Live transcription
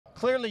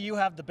Clearly, you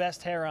have the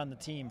best hair on the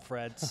team,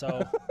 Fred,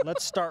 so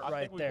let's start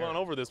right there. We've gone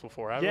over this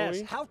before, haven't we?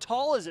 Yes. How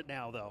tall is it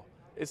now, though?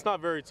 It's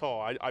not very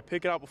tall. I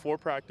pick it out before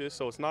practice,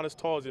 so it's not as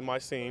tall as it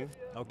might seem.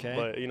 Okay.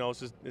 But,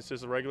 it's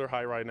just a regular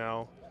height right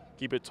now.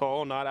 Keep it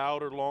tall, not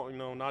out or long,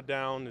 not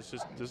down. It's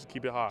just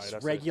keep it high.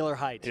 That's regular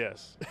height.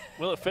 Yes.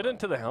 Will it fit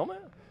into the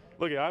helmet?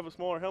 Look, I have a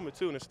smaller helmet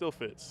too, and it still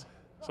fits.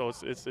 So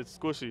it's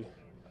squishy.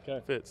 Okay.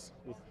 It fits.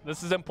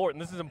 This is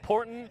important. This is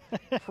important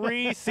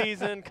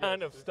preseason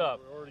kind of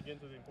stuff. We're already getting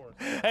to the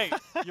important. Hey,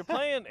 you're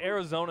playing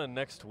Arizona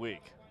next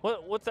week.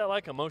 What's that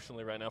like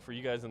emotionally right now for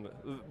you guys and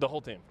the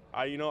whole team?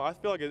 I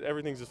feel like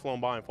everything's just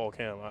flown by in fall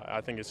camp.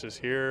 I think it's just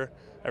here.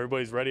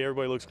 Everybody's ready.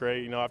 Everybody looks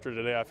great. After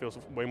today, I feel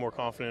way more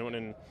confident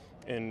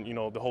in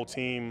the whole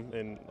team,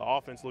 and the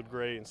offense looked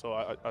great, and so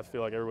I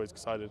feel like everybody's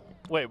excited.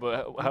 Wait,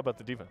 but how about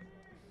the defense?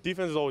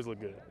 Defense has always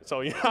looked good.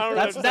 So I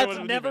don't that's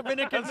never been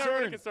a concern. That's never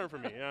been a concern for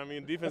me.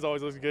 Defense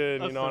always looks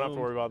good. I don't have to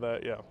worry about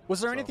that. Yeah.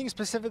 Was there anything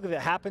specifically that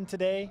happened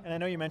today? And I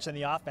know you mentioned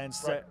the offense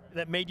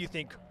that made you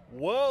think,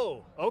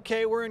 "Whoa,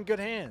 okay, we're in good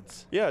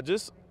hands." Yeah,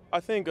 I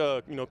think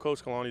Coach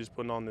Kalani is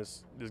putting on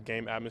this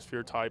game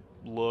atmosphere type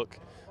look,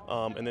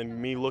 and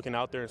then me looking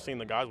out there and seeing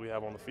the guys we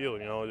have on the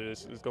field.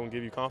 It's going to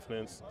give you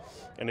confidence,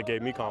 and it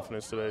gave me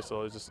confidence today.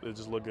 So it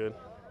just looked good.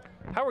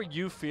 How are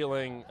you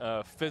feeling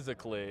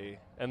physically,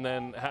 and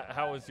then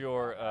how is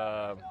your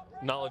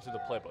knowledge of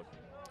the playbook?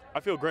 I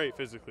feel great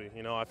physically.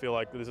 I feel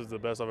like this is the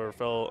best I've ever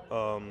felt.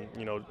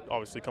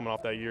 Obviously coming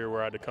off that year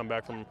where I had to come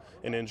back from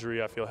an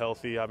injury, I feel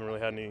healthy. I haven't really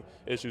had any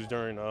issues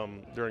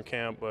during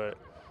camp, but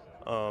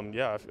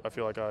I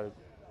feel like I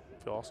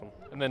feel awesome.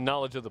 And then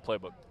knowledge of the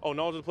playbook. Oh,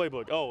 knowledge of the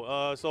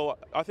playbook. So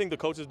I think the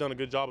coach has done a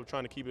good job of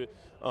trying to keep it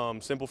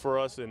simple for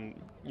us, and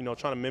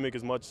trying to mimic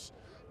as much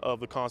of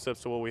the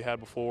concepts to what we had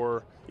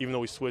before, even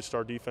though we switched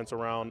our defense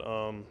around.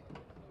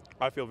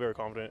 I feel very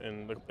confident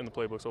in the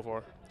playbook so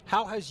far.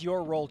 How has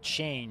your role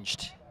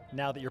changed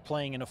now that you're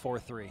playing in a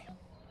 4-3?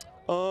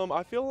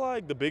 I feel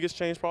like the biggest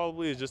change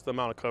probably is just the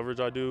amount of coverage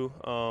I do.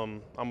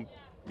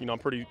 I'm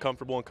pretty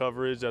comfortable in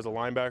coverage as a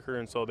linebacker,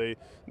 and so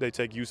they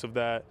take use of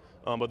that.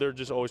 But they're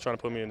just always trying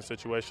to put me in a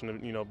situation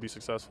to be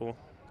successful.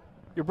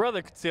 Your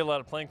brother could see a lot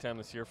of playing time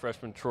this year,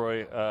 freshman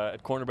Troy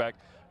at cornerback.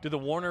 Do the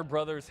Warner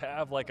brothers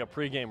have like a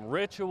pregame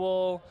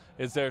ritual?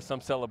 Is there some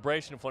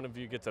celebration if one of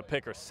you gets a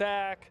pick or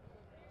sack?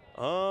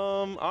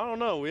 I don't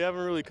know. We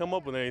haven't really come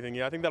up with anything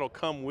yet. I think that'll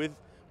come with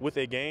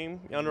a game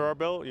under our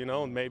belt.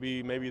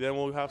 Maybe then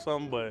we'll have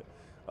something. But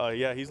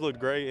he's looked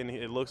great, and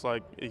it looks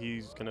like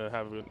he's gonna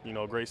have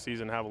a great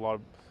season, have a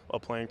lot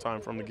of playing time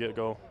from the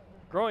get-go.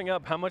 Growing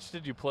up, how much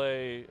did you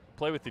play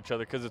with each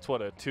other? Because it's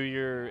what, a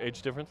 2-year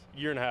age difference?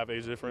 Year and a half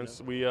age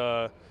difference.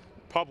 Yeah.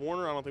 Pop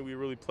Warner, I don't think we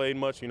really played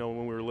much.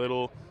 When we were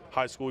little,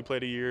 high school we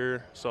played a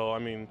year. So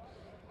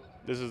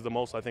this is the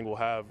most I think we'll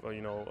have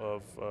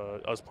of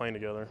us playing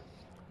together.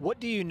 What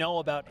do you know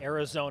about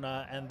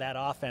Arizona and that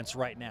offense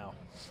right now?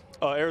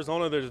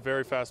 Arizona, there's a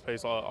very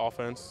fast-paced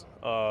offense.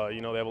 They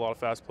have a lot of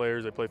fast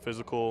players. They play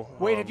physical.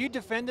 Wait, have you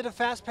defended a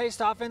fast-paced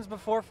offense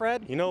before,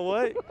 Fred? You know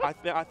what?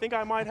 I think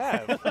I might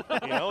have.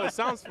 It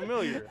sounds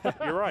familiar.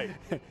 You're right.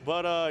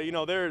 But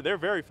they're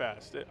very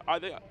fast.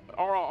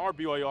 Our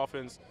BYU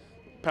offense,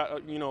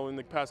 in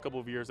the past couple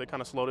of years, they kind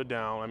of slowed it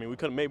down. We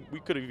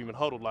could have even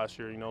huddled last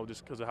year,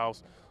 just because of how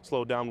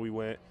slowed down we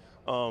went.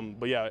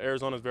 But yeah,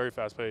 Arizona's very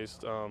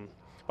fast-paced.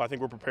 I think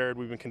we're prepared.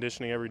 We've been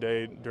conditioning every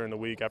day during the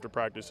week after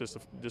practice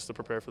just to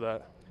prepare for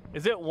that.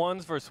 Is it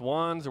ones versus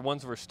ones or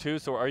ones versus two?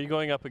 So are you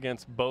going up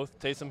against both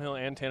Taysom Hill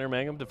and Tanner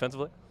Mangum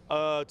defensively?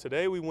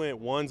 Today we went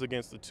ones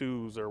against the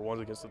twos or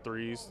ones against the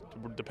threes,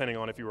 depending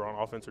on if you were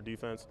on offense or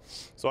defense.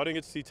 So I didn't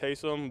get to see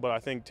Taysom, but I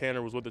think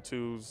Tanner was with the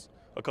twos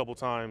a couple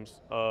times.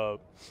 So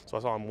I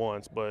saw him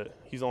once, but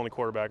he's the only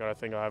quarterback I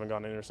think I haven't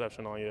gotten an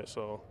interception on yet.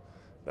 So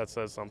that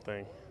says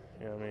something.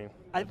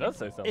 It does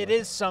say something. It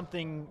is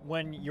something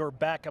when your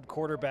backup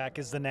quarterback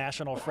is the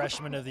National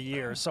Freshman of the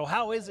Year. So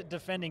how is it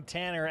defending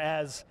Tanner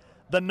as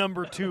the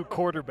number 2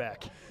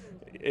 quarterback?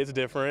 It's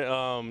different.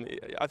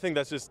 I think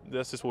that's just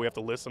what we have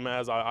to list him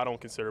as. I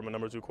don't consider him a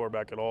number 2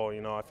 quarterback at all.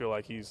 I feel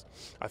like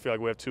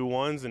we have 2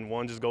 ones and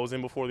one just goes in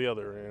before the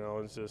other.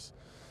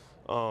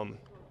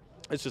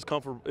 It's just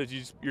comfortable.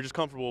 You're just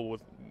comfortable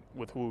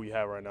with who we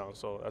have right now.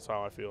 So that's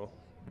how I feel.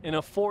 In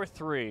a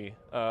 4-3,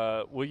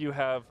 will you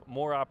have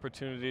more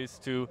opportunities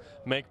to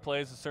make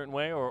plays a certain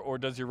way, or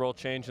does your role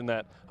change in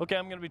that, okay,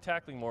 I'm going to be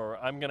tackling more,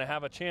 I'm going to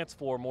have a chance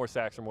for more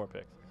sacks or more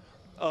picks?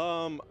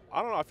 I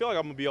don't know. I feel like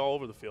I'm going to be all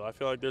over the field. I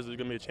feel like there's going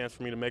to be a chance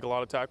for me to make a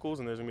lot of tackles,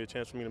 and there's going to be a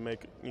chance for me to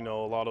make, a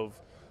lot of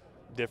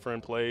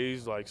different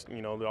plays. Like,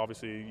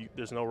 obviously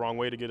there's no wrong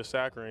way to get a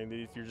sack or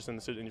anything. If you're just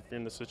if you're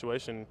in the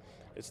situation,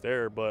 it's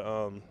there. But,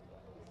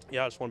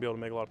 I just want to be able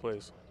to make a lot of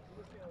plays.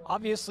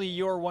 Obviously,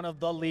 you're one of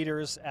the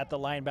leaders at the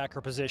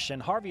linebacker position.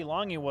 Harvey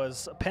Longy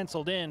was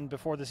penciled in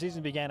before the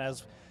season began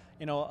as,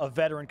 a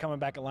veteran coming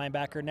back at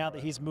linebacker. Now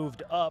that he's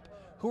moved up,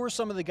 who are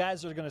some of the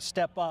guys that are going to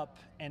step up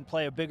and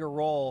play a bigger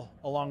role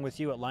along with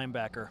you at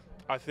linebacker?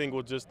 I think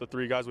with just the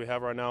 3 guys we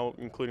have right now,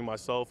 including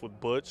myself, with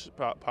Butch,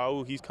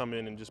 Pau, he's come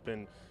in and just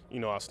been,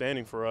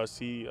 outstanding for us.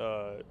 He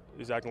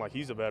is acting like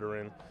he's a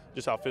veteran,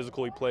 just how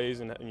physical he plays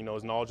and,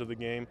 his knowledge of the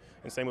game.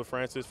 And same with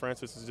Francis.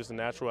 Francis is just a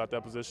natural at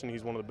that position.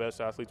 He's one of the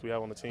best athletes we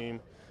have on the team,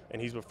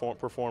 and he's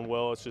performed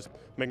well. It's just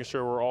making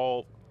sure we're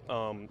all,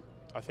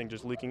 I think,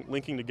 just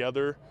linking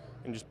together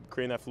and just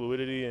creating that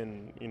fluidity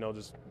and,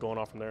 just going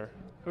off from there.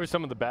 Who are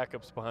some of the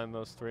backups behind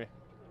those three?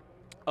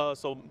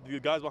 So the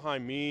guys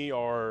behind me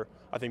are,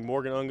 I think,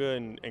 Morgan Unga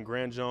and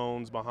Grant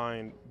Jones.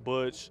 Behind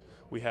Butch,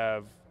 we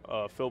have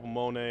Philip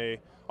Monet,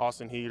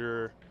 Austin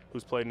Heater, who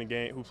played in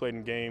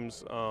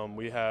games.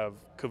 We have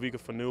Kavika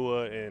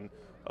Fanua and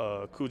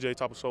Kujay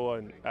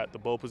Tapasoa at the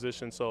bow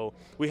position. So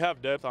we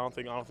have depth. I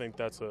don't think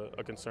that's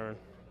a concern.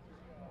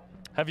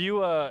 Have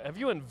you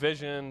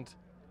envisioned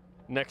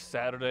next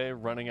Saturday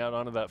running out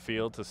onto that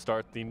field to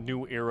start the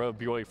new era of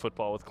BYU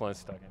football with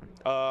Clancy Tuckett?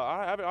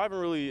 I haven't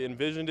really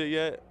envisioned it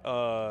yet.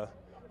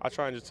 I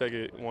try and just take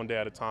it one day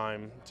at a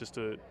time.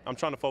 I'm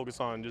trying to focus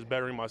on just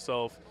bettering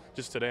myself.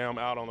 Just today I'm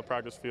out on the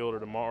practice field, or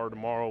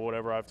tomorrow,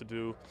 whatever I have to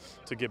do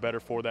to get better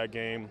for that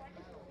game.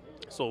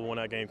 So when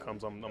that game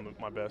comes, I'm at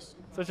my best.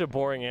 Such a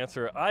boring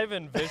answer. I've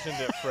envisioned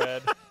it,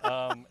 Fred,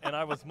 and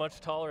I was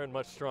much taller and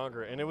much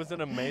stronger, and it was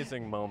an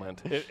amazing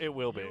moment. It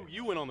will be.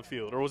 You went on the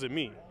field, or was it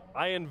me?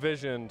 I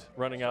envisioned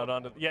running out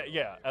onto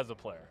as a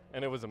player,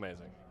 and it was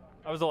amazing.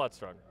 I was a lot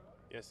stronger.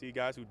 Yeah, see,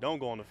 guys who don't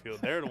go on the field,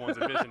 they're the ones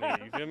envisioning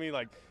it. You feel me?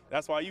 Like,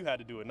 that's why you had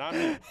to do it, not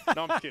me.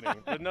 No, I'm just kidding.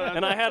 No,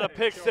 and I had a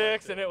pick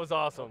six, and it was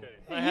awesome. Okay.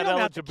 I You had don't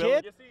have to,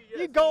 eligibility. kid.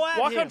 You go at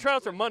Walk him. on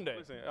Trouts are Monday.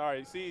 Listen, all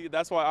right, see,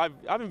 that's why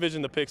I've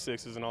envisioned the pick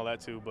sixes and all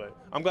that too, but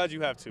I'm glad you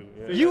have too.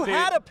 Yeah. You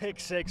had a pick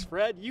six,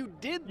 Fred. You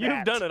did that.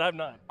 You've done it. I've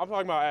not. I'm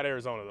talking about at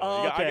Arizona, though.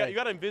 Oh, okay. You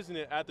got to envision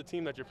it at the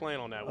team that you're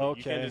playing on that week. Okay.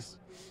 You can't just,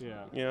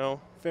 Yeah.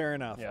 Fair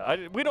enough.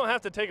 Yeah. We don't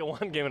have to take it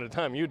one game at a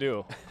time. You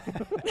do.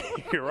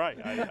 You're right.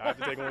 I have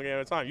to take one game at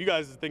a time. You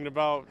guys are thinking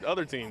about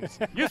other teams.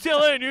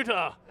 UCLA and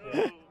Utah.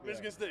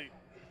 Michigan State.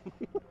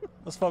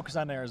 Let's focus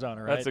on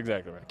Arizona, right? That's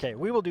exactly right. Okay,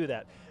 we will do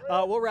that.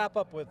 We'll wrap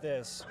up with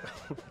this.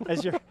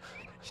 as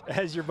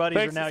your buddies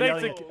are now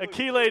yelling.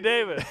 Akile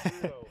Davis.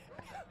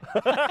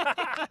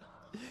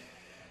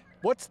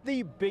 What's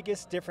the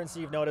biggest difference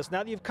that you've noticed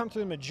now that you've come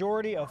through the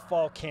majority of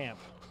fall camp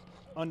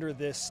under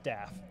this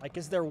staff? Like,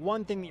 is there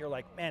one thing that you're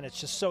like, man, it's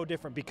just so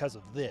different because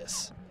of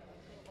this?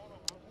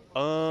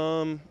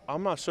 I'm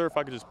not sure if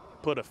I could just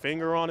put a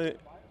finger on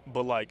it,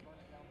 but like,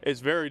 it's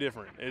very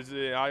different.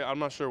 I'm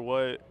not sure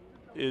what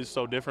is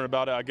so different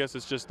about it. I guess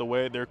it's just the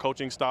way their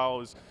coaching style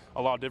is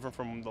a lot different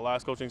from the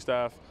last coaching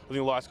staff. I think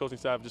the last coaching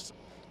staff just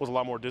was a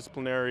lot more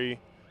disciplinary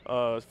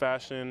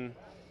fashion.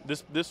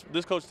 This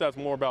coaching staff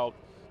is more about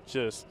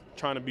just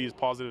trying to be as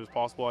positive as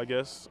possible, I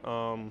guess.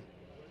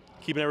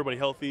 Keeping everybody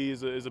healthy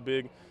is a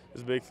big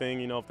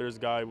thing. If there's a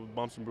guy with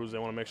bumps and bruises, they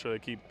want to make sure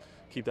they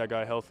keep that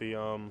guy healthy.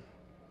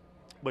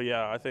 But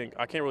yeah, I think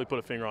I can't really put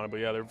a finger on it, but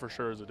yeah, there for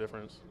sure is a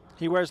difference.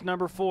 He wears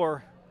number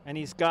 4, and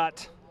he's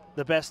got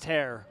the best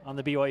hair on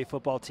the BYU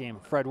football team,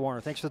 Fred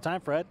Warner. Thanks for the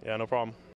time, Fred. Yeah, no problem.